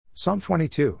Psalm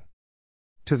 22.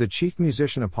 To the chief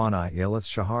musician upon Eleth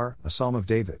Shahar, a psalm of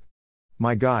David.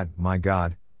 My God,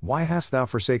 why hast thou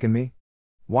forsaken me?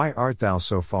 Why art thou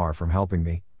so far from helping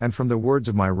me, and from the words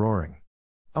of my roaring?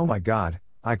 O my God,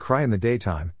 I cry in the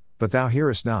daytime, but thou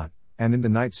hearest not, and in the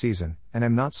night season, and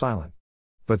am not silent.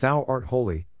 But thou art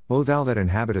holy, O thou that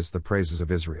inhabitest the praises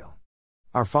of Israel.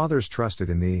 Our fathers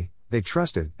trusted in thee, they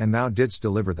trusted, and thou didst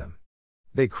deliver them.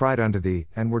 They cried unto thee,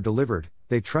 and were delivered,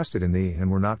 they trusted in thee, and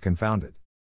were not confounded.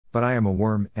 But I am a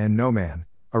worm, and no man,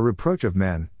 a reproach of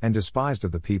men, and despised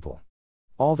of the people.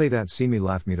 All they that see me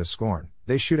laugh me to scorn,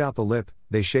 they shoot out the lip,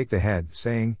 they shake the head,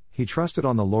 saying, He trusted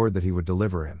on the Lord that he would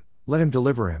deliver him. Let him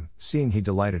deliver him, seeing he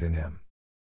delighted in him.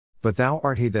 But thou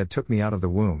art he that took me out of the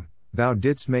womb, thou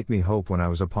didst make me hope when I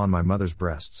was upon my mother's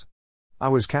breasts. I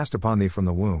was cast upon thee from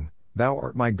the womb, thou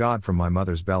art my God from my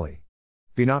mother's belly.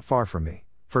 Be not far from me,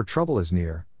 for trouble is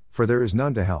near, for there is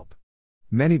none to help.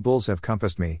 Many bulls have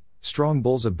compassed me, strong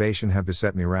bulls of Bashan have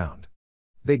beset me round.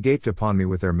 They gaped upon me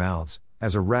with their mouths,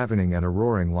 as a ravening and a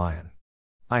roaring lion.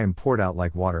 I am poured out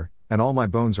like water, and all my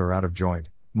bones are out of joint,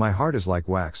 my heart is like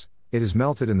wax, it is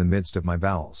melted in the midst of my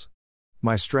bowels.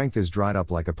 My strength is dried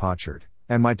up like a potsherd,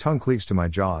 and my tongue cleaves to my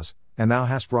jaws, and thou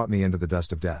hast brought me into the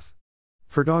dust of death.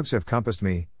 For dogs have compassed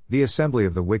me, the assembly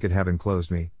of the wicked have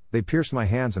enclosed me, they pierced my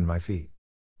hands and my feet.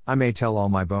 I may tell all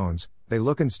my bones, they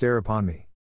look and stare upon me.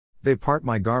 They part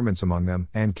my garments among them,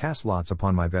 and cast lots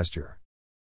upon my vesture.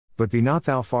 But be not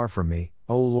thou far from me,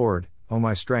 O Lord, O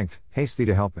my strength, haste thee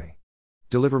to help me.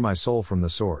 Deliver my soul from the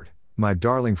sword, my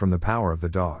darling from the power of the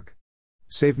dog.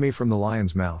 Save me from the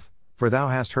lion's mouth, for thou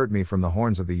hast heard me from the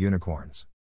horns of the unicorns.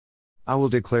 I will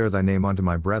declare thy name unto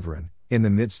my brethren, in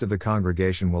the midst of the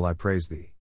congregation will I praise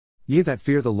thee. Ye that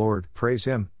fear the Lord, praise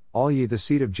him, all ye the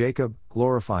seed of Jacob,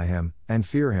 glorify him, and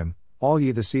fear him, all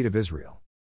ye the seed of Israel.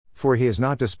 For he has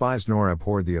not despised nor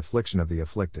abhorred the affliction of the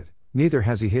afflicted, neither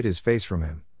has he hid his face from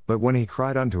him, but when he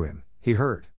cried unto him, he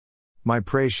heard. My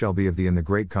praise shall be of thee in the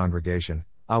great congregation,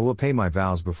 I will pay my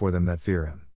vows before them that fear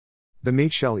him. The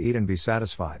meek shall eat and be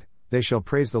satisfied, they shall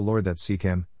praise the Lord that seek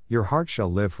him, your heart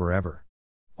shall live forever.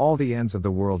 All the ends of the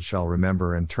world shall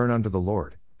remember and turn unto the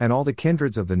Lord, and all the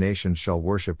kindreds of the nations shall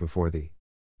worship before thee.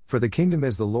 For the kingdom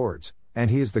is the Lord's,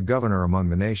 and he is the governor among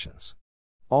the nations.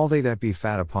 All they that be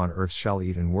fat upon earth shall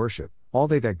eat and worship, all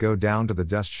they that go down to the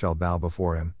dust shall bow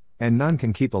before him, and none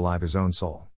can keep alive his own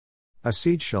soul. A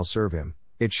seed shall serve him,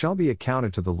 it shall be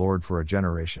accounted to the Lord for a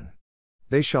generation.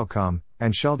 They shall come,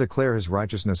 and shall declare his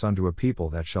righteousness unto a people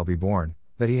that shall be born,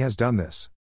 that he has done this.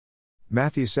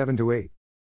 Matthew 7-8.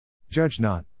 Judge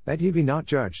not, that ye be not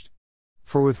judged.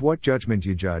 For with what judgment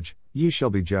ye judge, ye shall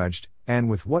be judged, and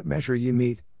with what measure ye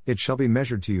mete, it shall be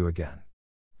measured to you again.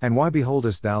 And why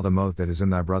beholdest thou the mote that is in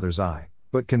thy brother's eye,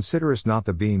 but considerest not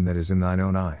the beam that is in thine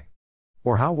own eye?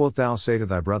 Or how wilt thou say to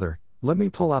thy brother, Let me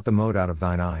pull out the mote out of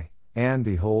thine eye, and,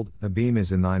 behold, the beam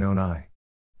is in thine own eye?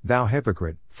 Thou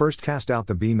hypocrite, first cast out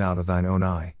the beam out of thine own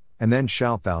eye, and then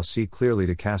shalt thou see clearly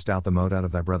to cast out the mote out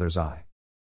of thy brother's eye.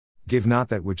 Give not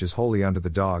that which is holy unto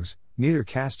the dogs, neither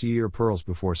cast ye your pearls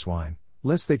before swine,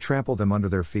 lest they trample them under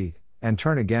their feet, and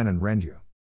turn again and rend you.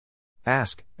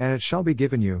 Ask, and it shall be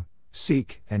given you.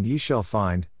 Seek, and ye shall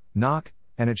find, knock,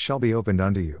 and it shall be opened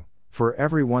unto you, for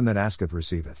every one that asketh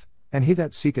receiveth, and he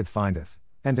that seeketh findeth,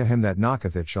 and to him that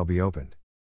knocketh it shall be opened.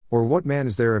 Or what man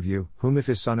is there of you, whom if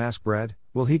his son ask bread,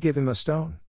 will he give him a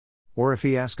stone? Or if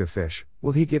he ask a fish,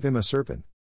 will he give him a serpent?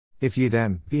 If ye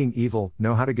then, being evil,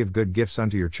 know how to give good gifts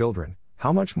unto your children,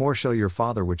 how much more shall your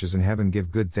Father which is in heaven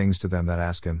give good things to them that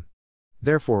ask him?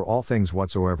 Therefore all things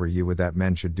whatsoever ye would that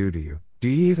men should do to you, do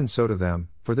ye even so to them,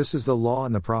 for this is the law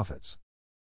and the prophets.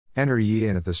 Enter ye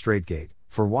in at the strait gate,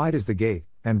 for wide is the gate,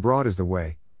 and broad is the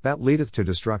way, that leadeth to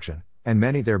destruction, and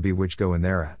many there be which go in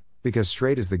thereat, because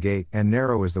strait is the gate, and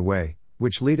narrow is the way,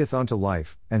 which leadeth unto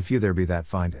life, and few there be that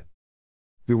find it.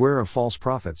 Beware of false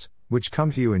prophets, which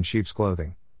come to you in sheep's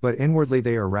clothing, but inwardly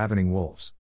they are ravening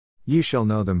wolves. Ye shall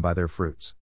know them by their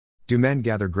fruits. Do men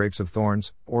gather grapes of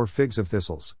thorns, or figs of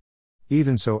thistles?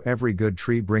 Even so every good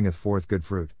tree bringeth forth good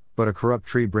fruit, but a corrupt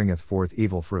tree bringeth forth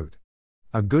evil fruit.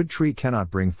 A good tree cannot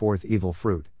bring forth evil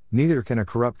fruit, neither can a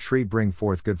corrupt tree bring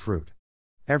forth good fruit.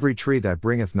 Every tree that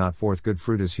bringeth not forth good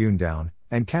fruit is hewn down,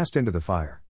 and cast into the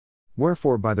fire.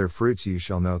 Wherefore by their fruits ye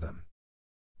shall know them.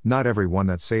 Not every one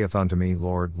that saith unto me,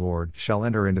 Lord, Lord, shall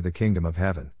enter into the kingdom of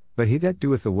heaven, but he that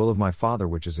doeth the will of my Father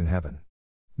which is in heaven.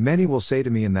 Many will say to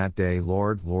me in that day,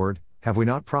 Lord, Lord, have we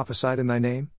not prophesied in thy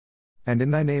name? And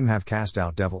in thy name have cast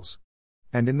out devils?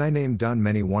 And in thy name done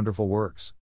many wonderful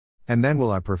works? And then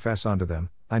will I profess unto them,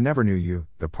 I never knew you,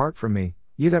 depart from me,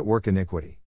 ye that work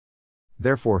iniquity.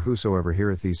 Therefore whosoever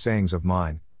heareth these sayings of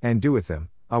mine, and doeth them,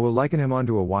 I will liken him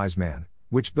unto a wise man,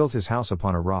 which built his house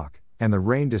upon a rock, and the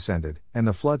rain descended, and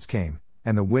the floods came,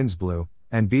 and the winds blew,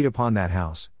 and beat upon that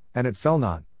house, and it fell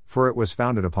not, for it was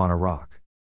founded upon a rock.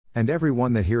 And every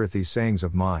one that heareth these sayings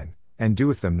of mine, and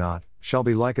doeth them not, shall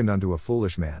be likened unto a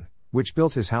foolish man, which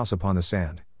built his house upon the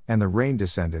sand, and the rain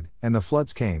descended, and the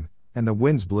floods came, and the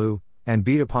winds blew, and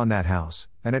beat upon that house,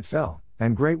 and it fell,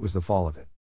 and great was the fall of it.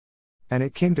 And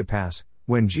it came to pass,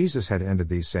 when Jesus had ended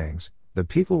these sayings, the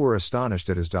people were astonished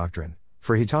at his doctrine,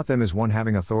 for he taught them as one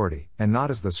having authority, and not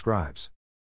as the scribes.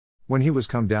 When he was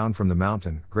come down from the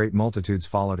mountain, great multitudes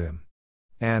followed him.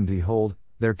 And, behold,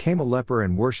 there came a leper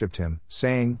and worshipped him,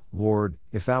 saying, Lord,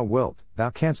 if thou wilt,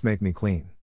 thou canst make me clean.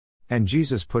 And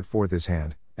Jesus put forth his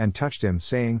hand, and touched him,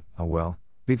 saying, I will,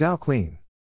 be thou clean.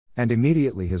 And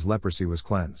immediately his leprosy was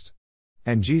cleansed.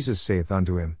 And Jesus saith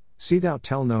unto him, See thou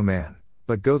tell no man,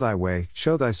 but go thy way,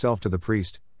 show thyself to the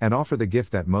priest, and offer the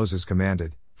gift that Moses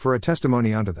commanded, for a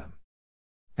testimony unto them.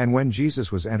 And when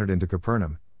Jesus was entered into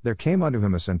Capernaum, there came unto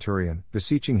him a centurion,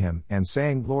 beseeching him, and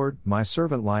saying, Lord, my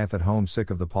servant lieth at home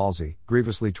sick of the palsy,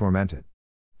 grievously tormented.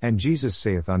 And Jesus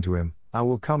saith unto him, I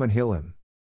will come and heal him.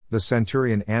 The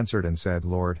centurion answered and said,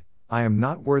 Lord, I am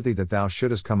not worthy that thou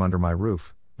shouldest come under my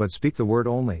roof, but speak the word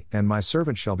only, and my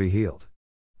servant shall be healed.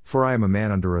 For I am a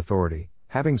man under authority,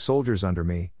 having soldiers under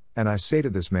me, and I say to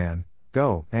this man,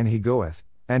 Go, and he goeth,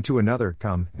 and to another,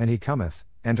 Come, and he cometh,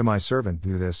 and to my servant,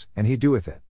 Do this, and he doeth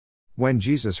it. When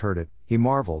Jesus heard it, he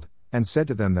marveled, and said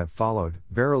to them that followed,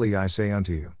 Verily I say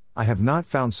unto you, I have not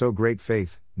found so great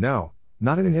faith, no,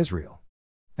 not in Israel.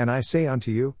 And I say unto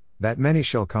you, that many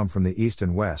shall come from the east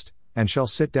and west, and shall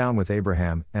sit down with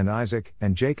Abraham, and Isaac,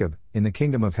 and Jacob, in the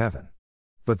kingdom of heaven.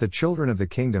 But the children of the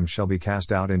kingdom shall be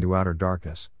cast out into outer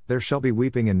darkness, there shall be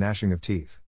weeping and gnashing of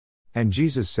teeth. And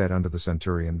Jesus said unto the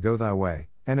centurion, Go thy way,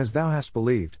 and as thou hast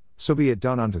believed, so be it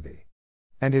done unto thee.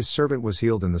 And his servant was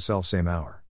healed in the selfsame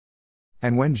hour.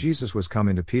 And when Jesus was come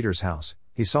into Peter's house,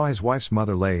 he saw his wife's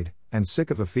mother laid, and sick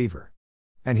of a fever.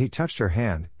 And he touched her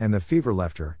hand, and the fever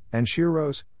left her, and she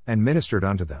arose, and ministered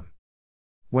unto them.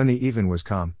 When the even was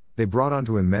come, they brought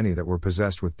unto him many that were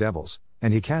possessed with devils,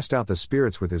 and he cast out the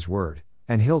spirits with his word,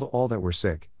 and healed all that were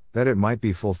sick, that it might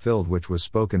be fulfilled which was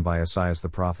spoken by Esaias the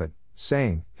prophet,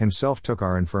 saying, Himself took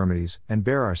our infirmities, and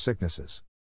bare our sicknesses.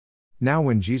 Now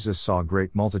when Jesus saw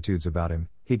great multitudes about him,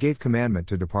 he gave commandment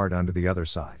to depart unto the other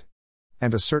side.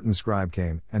 And a certain scribe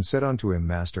came, and said unto him,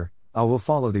 Master, I will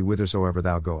follow thee whithersoever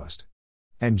thou goest.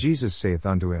 And Jesus saith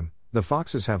unto him, The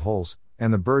foxes have holes,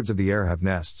 and the birds of the air have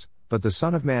nests, but the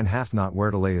Son of Man hath not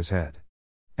where to lay his head.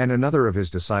 And another of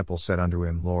his disciples said unto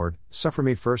him, Lord, suffer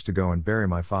me first to go and bury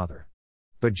my father.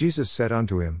 But Jesus said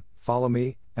unto him, Follow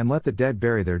me, and let the dead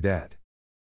bury their dead.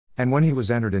 And when he was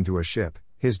entered into a ship,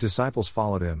 his disciples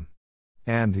followed him.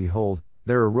 And, behold,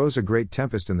 there arose a great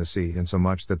tempest in the sea,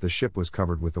 insomuch that the ship was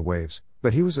covered with the waves,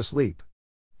 but he was asleep.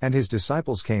 And his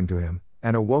disciples came to him,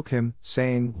 and awoke him,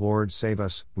 saying, Lord, save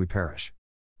us, we perish.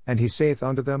 And he saith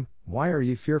unto them, Why are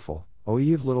ye fearful, O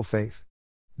ye of little faith?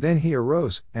 Then he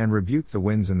arose, and rebuked the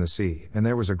winds and the sea, and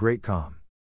there was a great calm.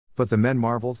 But the men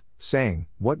marveled, saying,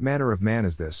 What manner of man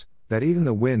is this, that even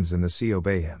the winds and the sea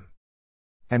obey him?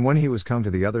 And when he was come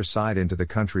to the other side into the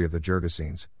country of the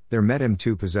Gergesenes, there met him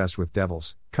two possessed with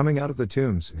devils, coming out of the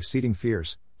tombs, exceeding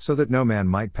fierce, so that no man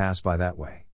might pass by that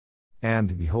way.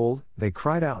 And, behold, they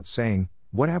cried out, saying,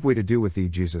 What have we to do with thee,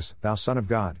 Jesus, thou Son of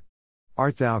God?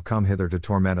 Art thou come hither to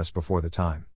torment us before the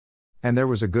time? And there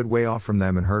was a good way off from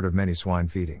them an herd of many swine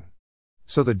feeding.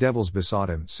 So the devils besought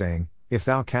him, saying, If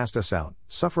thou cast us out,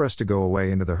 suffer us to go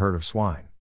away into the herd of swine.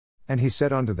 And he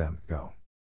said unto them, Go.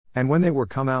 And when they were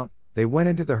come out, they went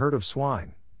into the herd of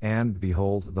swine, and,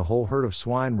 behold, the whole herd of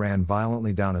swine ran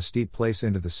violently down a steep place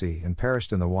into the sea, and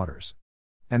perished in the waters.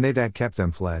 And they that kept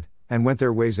them fled, and went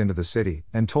their ways into the city,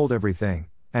 and told everything,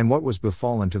 and what was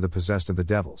befallen to the possessed of the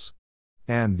devils.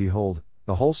 And, behold,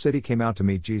 the whole city came out to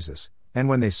meet Jesus, and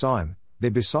when they saw him, they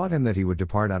besought him that he would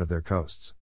depart out of their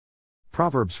coasts.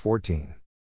 Proverbs 14.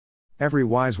 Every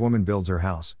wise woman builds her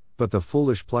house, but the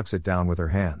foolish plucks it down with her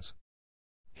hands.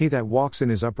 He that walks in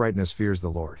his uprightness fears the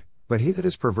Lord, but he that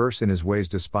is perverse in his ways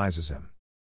despises him.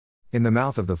 In the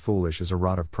mouth of the foolish is a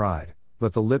rod of pride,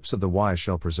 but the lips of the wise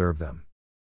shall preserve them.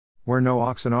 Where no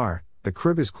oxen are, the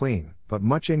crib is clean, but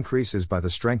much increase is by the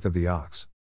strength of the ox.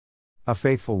 A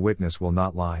faithful witness will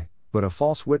not lie, but a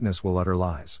false witness will utter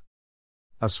lies.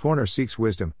 A scorner seeks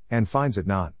wisdom, and finds it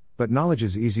not, but knowledge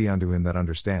is easy unto him that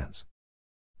understands.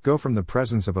 Go from the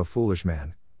presence of a foolish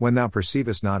man, when thou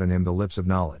perceivest not in him the lips of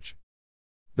knowledge.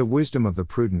 The wisdom of the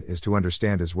prudent is to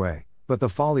understand his way, but the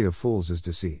folly of fools is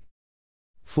deceit.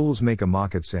 Fools make a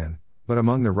mock at sin, but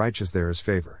among the righteous there is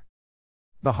favor.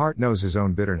 The heart knows his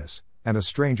own bitterness, and a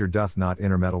stranger doth not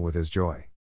intermeddle with his joy.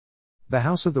 The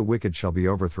house of the wicked shall be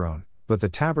overthrown, but the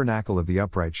tabernacle of the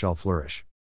upright shall flourish.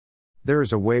 There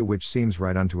is a way which seems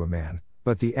right unto a man,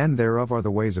 but the end thereof are the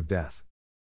ways of death.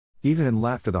 Even in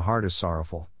laughter the heart is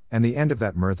sorrowful, and the end of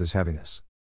that mirth is heaviness.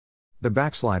 The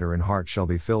backslider in heart shall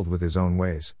be filled with his own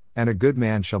ways, and a good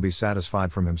man shall be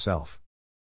satisfied from himself.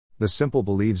 The simple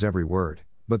believes every word,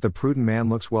 but the prudent man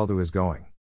looks well to his going.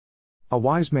 A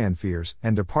wise man fears,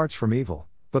 and departs from evil,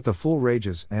 but the fool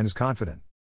rages, and is confident.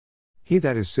 He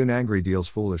that is sin angry deals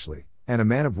foolishly, and a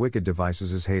man of wicked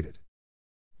devices is hated.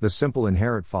 The simple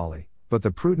inherit folly, but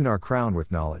the prudent are crowned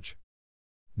with knowledge.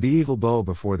 The evil bow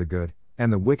before the good,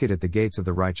 and the wicked at the gates of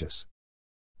the righteous.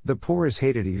 The poor is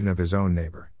hated even of his own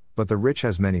neighbor, but the rich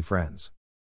has many friends.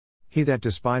 He that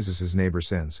despises his neighbor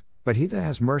sins, but he that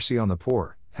has mercy on the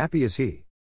poor, happy is he.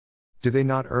 Do they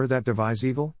not err that devise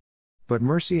evil? But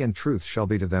mercy and truth shall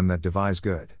be to them that devise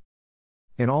good.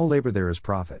 In all labor there is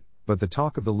profit, but the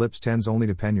talk of the lips tends only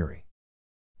to penury.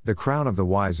 The crown of the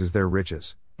wise is their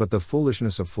riches, but the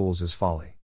foolishness of fools is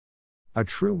folly. A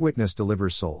true witness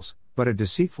delivers souls, but a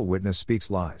deceitful witness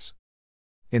speaks lies.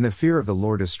 In the fear of the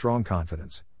Lord is strong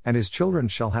confidence, and his children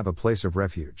shall have a place of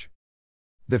refuge.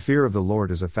 The fear of the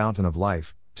Lord is a fountain of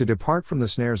life, to depart from the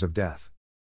snares of death.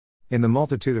 In the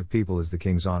multitude of people is the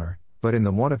king's honor, but in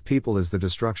the want of people is the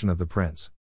destruction of the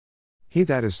prince. He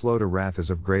that is slow to wrath is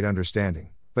of great understanding,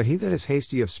 but he that is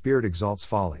hasty of spirit exalts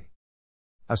folly.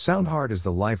 A sound heart is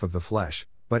the life of the flesh,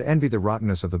 but envy the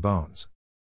rottenness of the bones.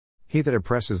 He that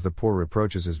oppresses the poor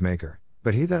reproaches his maker,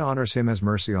 but he that honors him has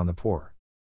mercy on the poor.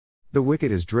 The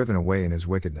wicked is driven away in his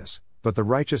wickedness, but the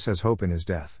righteous has hope in his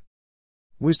death.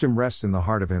 Wisdom rests in the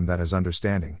heart of him that has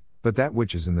understanding, but that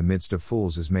which is in the midst of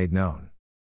fools is made known.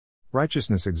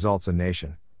 Righteousness exalts a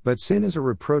nation, but sin is a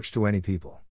reproach to any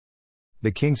people.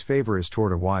 The king's favor is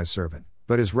toward a wise servant,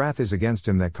 but his wrath is against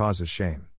him that causes shame.